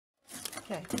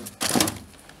Okay.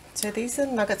 So these are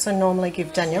nuggets I normally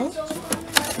give Daniel.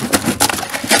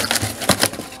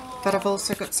 But I've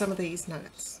also got some of these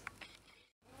nuggets.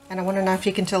 And I want to know if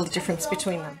you can tell the difference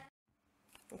between them.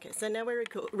 Okay, so now we're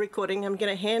recording. I'm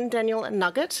going to hand Daniel a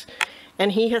nugget,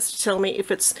 and he has to tell me if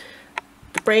it's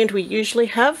the brand we usually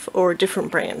have or a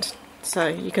different brand. So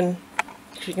you can,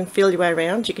 if you can feel your way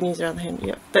around, you can use your other hand.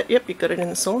 Yep, yep, you've got it in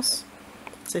the sauce.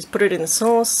 So just put it in the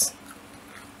sauce.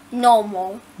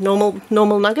 Normal.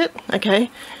 Normal nugget. Okay.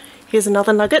 Here's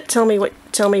another nugget. Tell me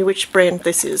which brand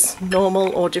this is.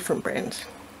 Normal or different brand?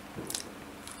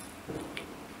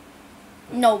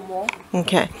 Normal.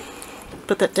 Okay.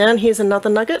 Put that down. Here's another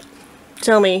nugget.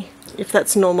 Tell me if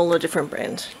that's normal or different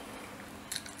brand.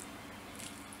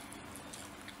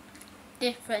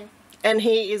 Different. And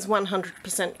he is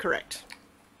 100% correct.